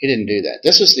 He didn't do that.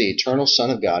 This is the eternal Son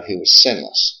of God who was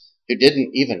sinless, who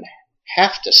didn't even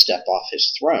have to step off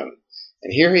his throne.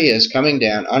 And here he is coming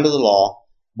down under the law,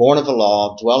 born of the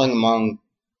law, dwelling among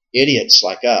idiots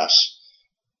like us.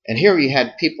 And here he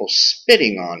had people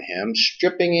spitting on him,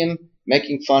 stripping him,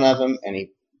 making fun of him, and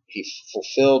he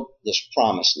fulfilled this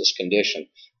promise, this condition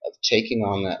of taking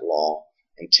on that law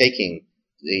and taking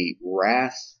the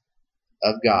wrath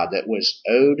of God that was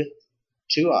owed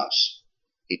to us.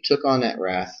 He took on that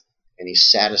wrath and he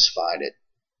satisfied it.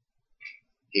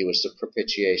 He was the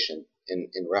propitiation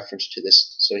in reference to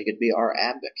this, so he could be our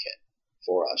advocate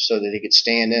for us, so that he could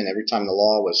stand in every time the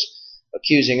law was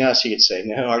accusing us. He could say,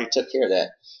 no, I already took care of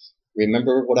that.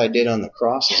 Remember what I did on the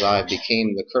cross as I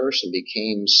became the curse and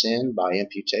became sin by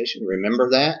imputation?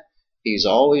 Remember that? He's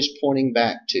always pointing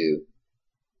back to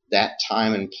that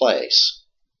time and place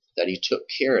that he took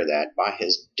care of that by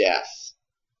his death.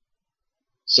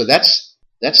 So that's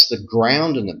the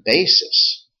ground and the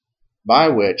basis by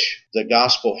which the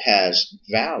gospel has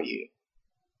value,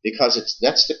 because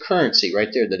that's the currency right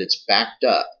there, that it's backed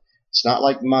up. It's not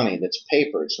like money that's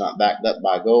paper. It's not backed up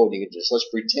by gold. You can just, let's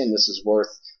pretend this is worth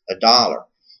 $1.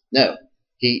 No,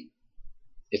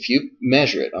 if you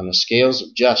measure it on the scales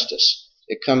of justice,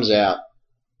 it comes out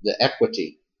the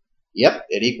equity. Yep,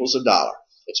 it equals $1.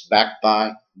 It's backed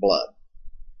by blood.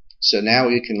 So now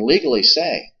we can legally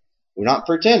say, we're not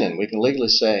pretending, we can legally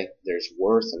say there's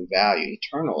worth and value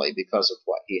eternally because of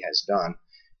what he has done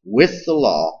with the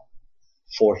law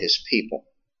for his people.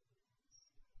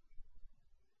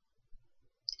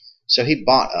 So he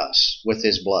bought us with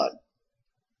his blood.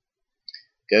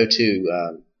 Go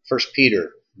to 1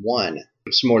 Peter 1.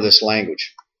 Some more of this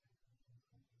language.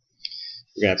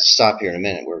 We're going to have to stop here in a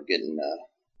minute. We're getting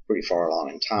pretty far along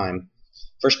in time.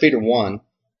 1 Peter 1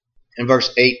 and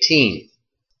verse 18.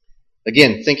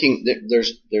 Again, thinking that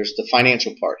there's the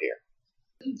financial part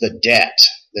here. The debt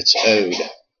that's owed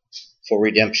for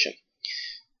redemption.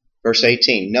 Verse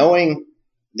 18. Knowing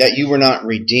that you were not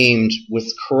redeemed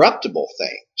with corruptible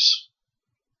things.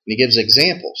 And he gives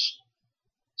examples.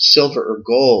 Silver or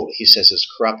gold, he says, is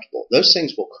corruptible. Those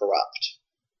things will corrupt.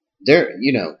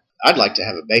 I'd like to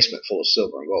have a basement full of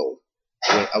silver and gold.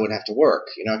 I wouldn't have to work.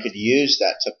 I could use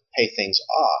that to pay things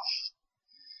off.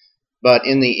 But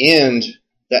in the end,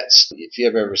 if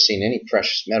you've ever seen any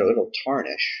precious metal, it'll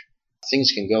tarnish.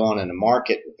 Things can go on in the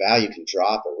market, value can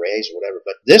drop or raise or whatever.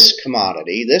 But this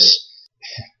commodity,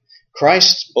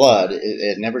 Christ's blood,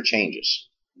 it never changes.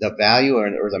 The value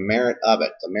or the merit of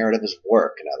it, the merit of his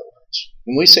work, in other words.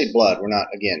 When we say blood, we're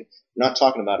not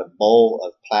talking about a bowl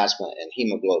of plasma and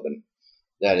hemoglobin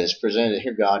that is presented.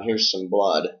 Here, God, here's some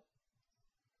blood.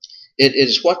 It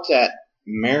is what that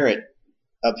merit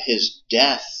of his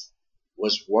death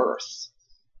was worth.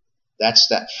 That's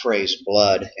that phrase,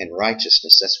 blood and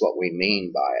righteousness. That's what we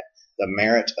mean by it. The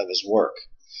merit of his work.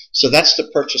 So that's the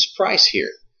purchase price here.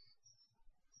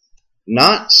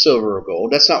 Not silver or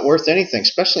gold. That's not worth anything,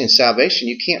 especially in salvation.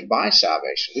 You can't buy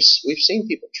salvation. We've seen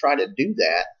people try to do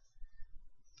that.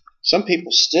 Some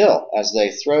people still, as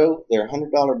they throw their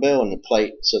 $100 bill in the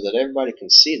plate so that everybody can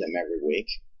see them every week.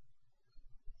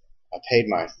 I paid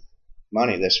my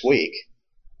money this week.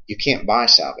 You can't buy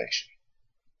salvation.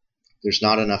 There's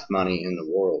not enough money in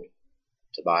the world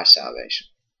to buy salvation.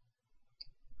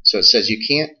 So it says you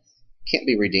can't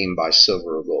be redeemed by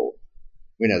silver or gold.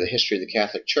 We know the history of the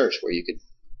Catholic Church where you could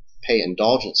pay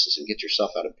indulgences and get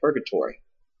yourself out of purgatory.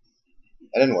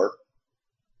 That didn't work.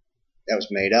 That was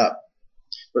made up.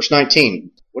 Verse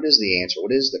 19, what is the answer?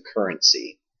 What is the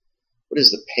currency? What is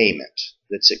the payment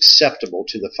that's acceptable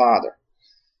to the Father?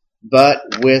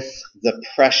 But with the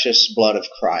precious blood of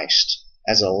Christ,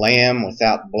 as a lamb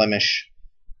without blemish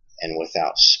and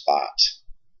without spot.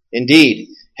 Indeed,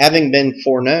 having been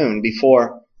foreknown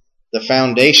before the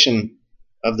foundation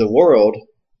of the world,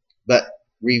 but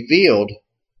revealed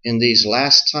in these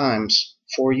last times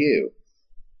for you.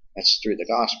 That's through the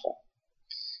gospel.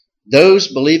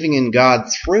 Those believing in God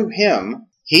through him,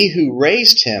 he who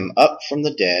raised him up from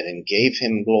the dead and gave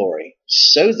him glory,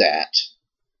 so that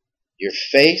your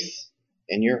faith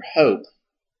and your hope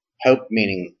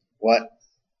meaning what?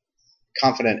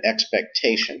 Confident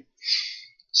expectation.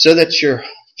 So that your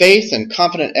faith and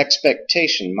confident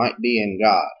expectation might be in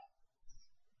God.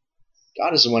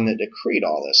 God is the one that decreed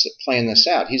all this, that planned this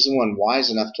out. He's the one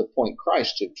wise enough to appoint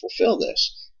Christ to fulfill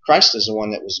this. Christ is the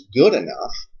one that was good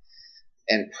enough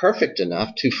and perfect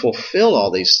enough to fulfill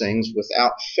all these things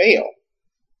without fail.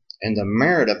 And the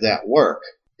merit of that work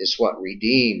is what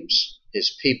redeems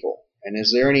his people. And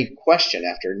is there any question,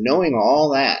 after knowing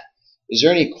all that, is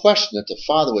there any question that the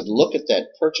Father would look at that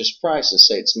purchase price and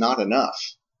say it's not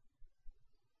enough?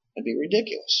 That'd be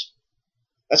ridiculous.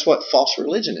 That's what false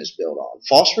religion is built on.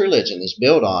 False religion is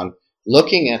built on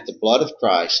looking at the blood of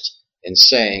Christ and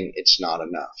saying it's not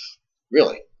enough.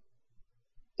 Really.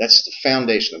 That's the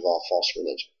foundation of all false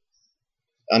religion,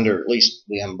 under at least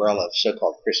the umbrella of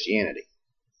so-called Christianity.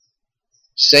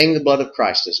 Saying the blood of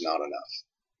Christ is not enough.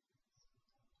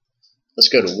 Let's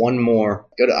go to one more.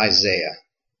 Go to Isaiah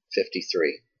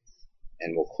 53,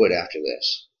 and we'll quit after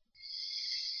this.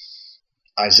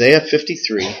 Isaiah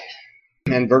 53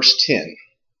 and verse 10.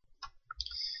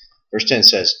 Verse 10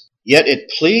 says, "Yet it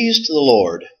pleased the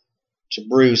Lord to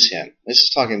bruise him." This is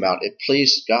talking about it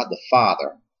pleased God the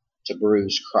Father to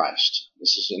bruise Christ.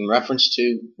 This is in reference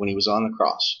to when he was on the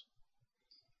cross.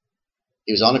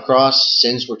 He was on the cross,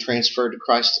 sins were transferred to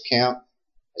Christ's account.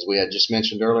 As we had just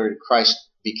mentioned earlier, Christ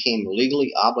became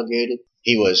legally obligated.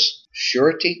 He was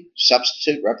surety,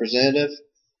 substitute, representative,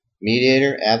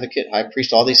 mediator, advocate, high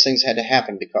priest. All these things had to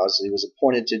happen because he was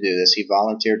appointed to do this. He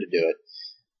volunteered to do it.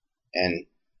 And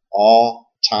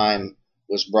all time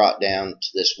was brought down to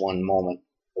this one moment.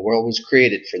 The world was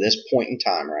created for this point in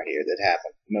time right here that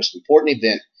happened. The most important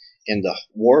event in the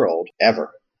world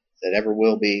ever, that ever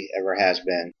will be, ever has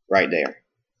been, right there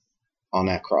on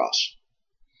that cross.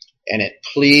 And it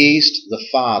pleased the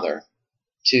Father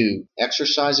to,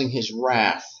 exercising his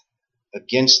wrath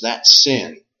against that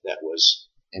sin that was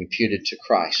imputed to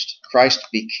Christ. Christ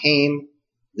became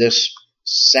this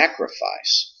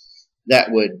sacrifice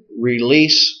that would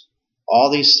release all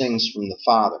these things from the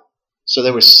Father. So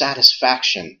there was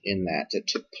satisfaction in that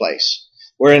took place.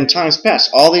 Where in times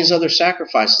past, all these other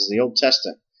sacrifices in the Old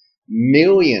Testament,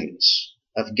 millions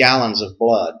of gallons of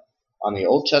blood on the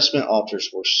Old Testament altars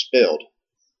were spilled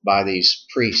by these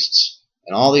priests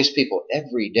and all these people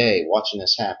every day watching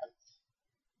this happen.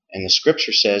 And the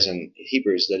scripture says in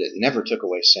Hebrews that it never took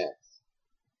away sin.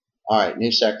 All right,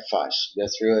 new sacrifice. Go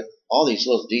through it. All these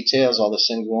little details, all this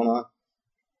thing going on,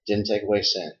 didn't take away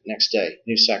sin. Next day,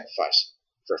 new sacrifice.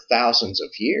 For thousands of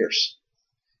years.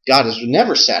 God is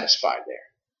never satisfied there.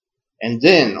 And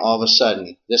then, all of a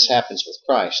sudden, this happens with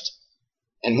Christ.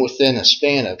 And within a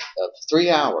span of 3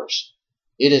 hours,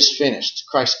 it is finished.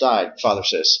 Christ died. Father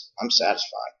says, I'm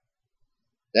satisfied.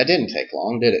 That didn't take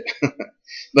long, did it?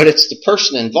 But it's the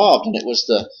person involved, and it was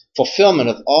the fulfillment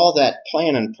of all that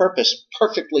plan and purpose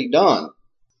perfectly done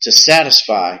to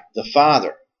satisfy the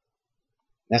Father.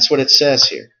 That's what it says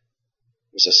here.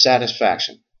 It was a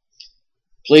satisfaction.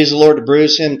 Please the Lord to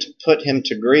bruise him, to put him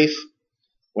to grief.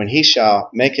 When he shall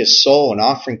make his soul an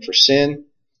offering for sin,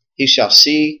 he shall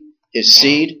see his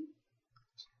seed.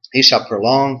 He shall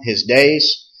prolong his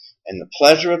days, and the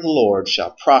pleasure of the Lord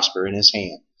shall prosper in his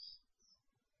hand.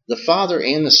 The Father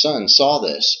and the Son saw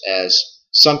this as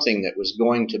something that was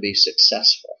going to be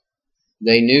successful.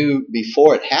 They knew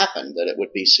before it happened that it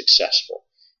would be successful.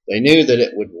 They knew that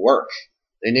it would work.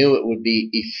 They knew it would be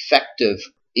effective,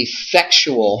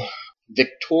 effectual,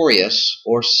 victorious,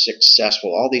 or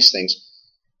successful. All these things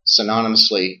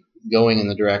synonymously going in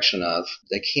the direction of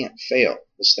they can't fail.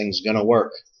 This thing's going to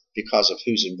work because of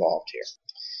who's involved here.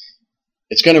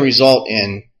 It's going to result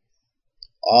in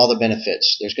all the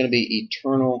benefits. There's going to be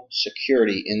eternal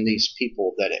security in these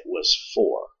people that it was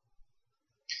for.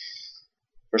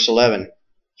 Verse 11,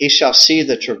 he shall see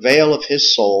the travail of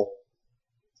his soul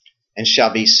and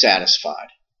shall be satisfied.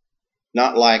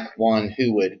 Not like one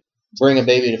who would bring a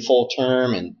baby to full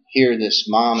term and hear this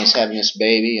mom is having this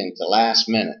baby and at the last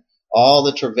minute, all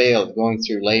the travail of going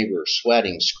through labor,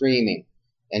 sweating, screaming,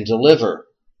 and deliver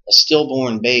a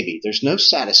stillborn baby. There's no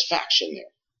satisfaction there.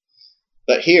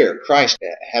 But here, Christ,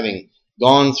 having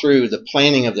gone through the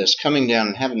planning of this, coming down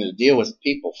and having to deal with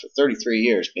people for 33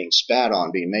 years, being spat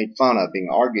on, being made fun of, being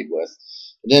argued with,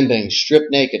 Then being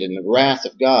stripped naked, and the wrath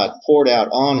of God poured out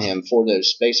on him for the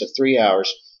space of 3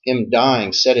 hours, him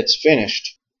dying said, it's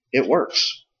finished. It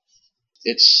works.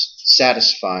 It's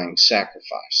satisfying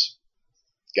sacrifice.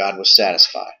 God was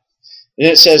satisfied. And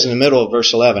it says in the middle of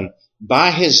verse 11,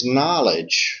 by his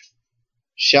knowledge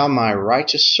shall my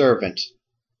righteous servant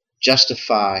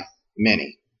justify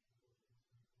many,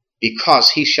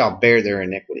 because he shall bear their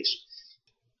iniquities.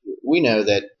 We know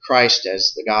that Christ,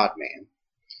 as the God-man,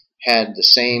 had the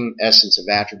same essence of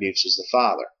attributes as the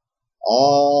Father,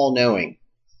 all-knowing.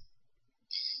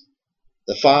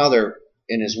 The Father,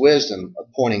 in his wisdom,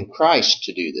 appointing Christ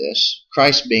to do this,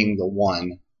 Christ being the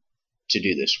one to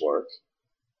do this work,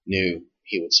 knew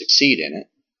he would succeed in it.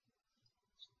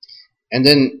 And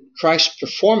then Christ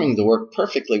performing the work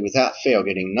perfectly without fail,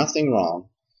 getting nothing wrong,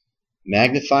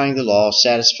 magnifying the law,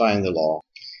 satisfying the law.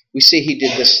 We see he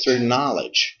did this through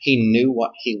knowledge. He knew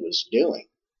what he was doing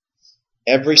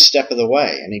every step of the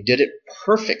way, and he did it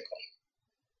perfectly.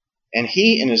 And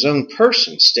he in his own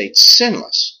person stayed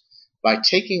sinless by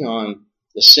taking on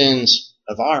the sins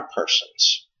of our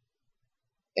persons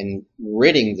and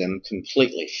ridding them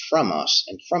completely from us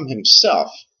and from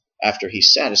himself after he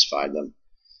satisfied them.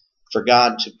 For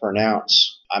God to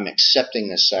pronounce, I'm accepting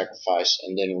this sacrifice,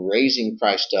 and then raising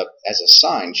Christ up as a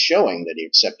sign showing that he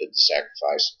accepted the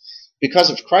sacrifice. Because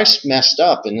if Christ messed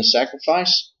up in the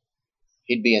sacrifice,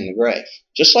 he'd be in the grave.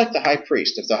 Just like the high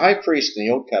priest. If the high priest in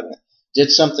the Old Covenant did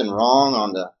something wrong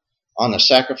on the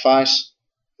sacrifice,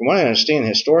 from what I understand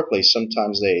historically,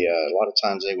 sometimes a lot of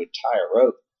times they would tie a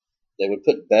rope. They would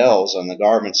put bells on the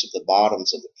garments of the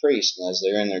bottoms of the priest, and as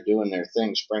they're in there doing their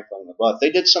thing, sprinkling the blood, if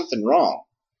they did something wrong,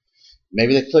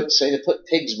 maybe they put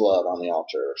pig's blood on the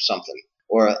altar or something,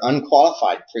 or an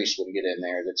unqualified priest would get in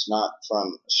there that's not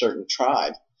from a certain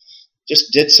tribe,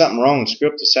 just did something wrong and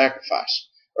screwed up the sacrifice,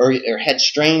 or had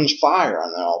strange fire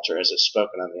on the altar as it's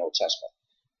spoken in the Old Testament.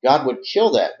 God would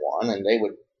kill that one, and they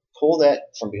would pull that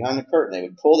from behind the curtain. They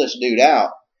would pull this dude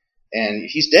out, and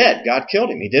he's dead. God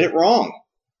killed him. He did it wrong.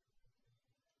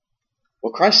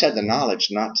 Well, Christ had the knowledge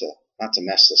not to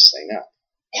mess this thing up.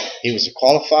 He was a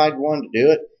qualified one to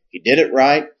do it. He did it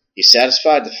right. He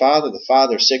satisfied the Father. The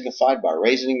Father signified by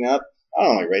raising him up. Not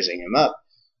only raising him up,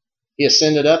 he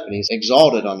ascended up and he's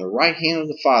exalted on the right hand of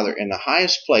the Father in the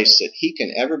highest place that he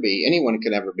can ever be, anyone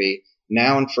can ever be,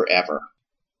 now and forever.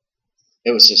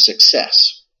 It was a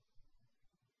success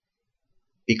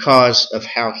because of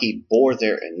how he bore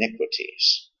their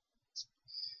iniquities.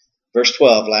 Verse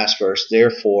 12, last verse,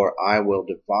 therefore I will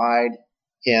divide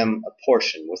him a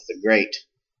portion with the great,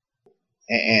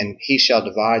 and he shall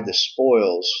divide the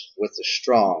spoils with the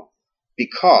strong,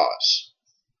 because,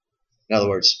 in other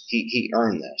words, he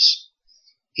earned this.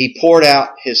 He poured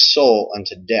out his soul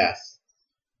unto death.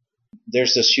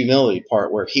 There's this humility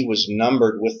part where he was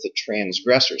numbered with the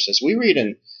transgressors. As we read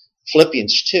in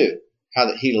Philippians 2, how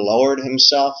that he lowered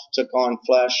himself, took on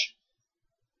flesh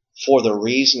for the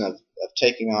reason of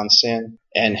taking on sin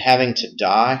and having to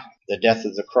die, the death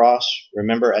of the cross.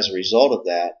 Remember, as a result of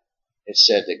that, it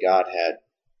said that God had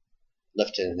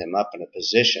lifted him up in a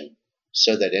position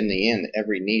so that in the end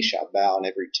every knee shall bow and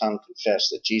every tongue confess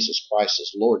that Jesus Christ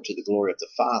is Lord to the glory of the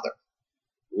Father.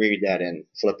 Read that in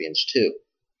Philippians 2.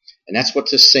 And that's what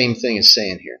this same thing is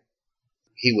saying here.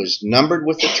 He was numbered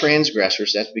with the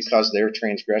transgressors. That's because their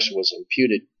transgression was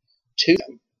imputed to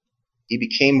them. He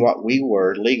became what we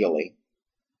were legally.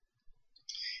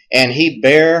 And he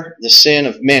bare the sin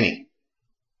of many.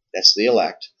 That's the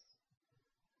elect.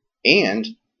 And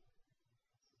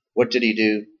what did he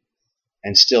do?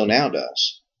 And still now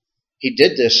does. He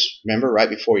did this, remember, right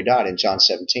before he died in John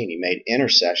 17. He made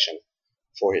intercession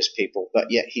for his people, but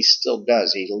yet he still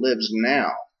does. He lives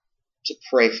now to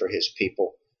pray for his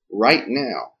people right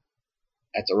now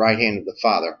at the right hand of the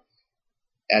Father.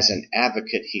 As an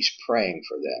advocate, he's praying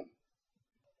for them.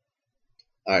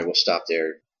 All right, we'll stop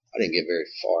there. I didn't get very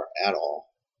far at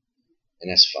all, and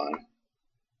that's fine.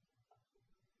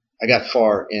 I got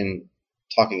far in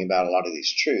talking about a lot of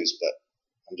these truths, but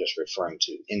I'm just referring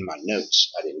to in my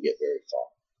notes. I didn't get very far.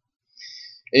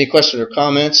 Any questions or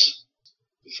comments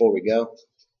before we go?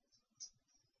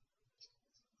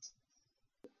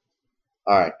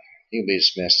 All right, you can be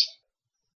dismissed.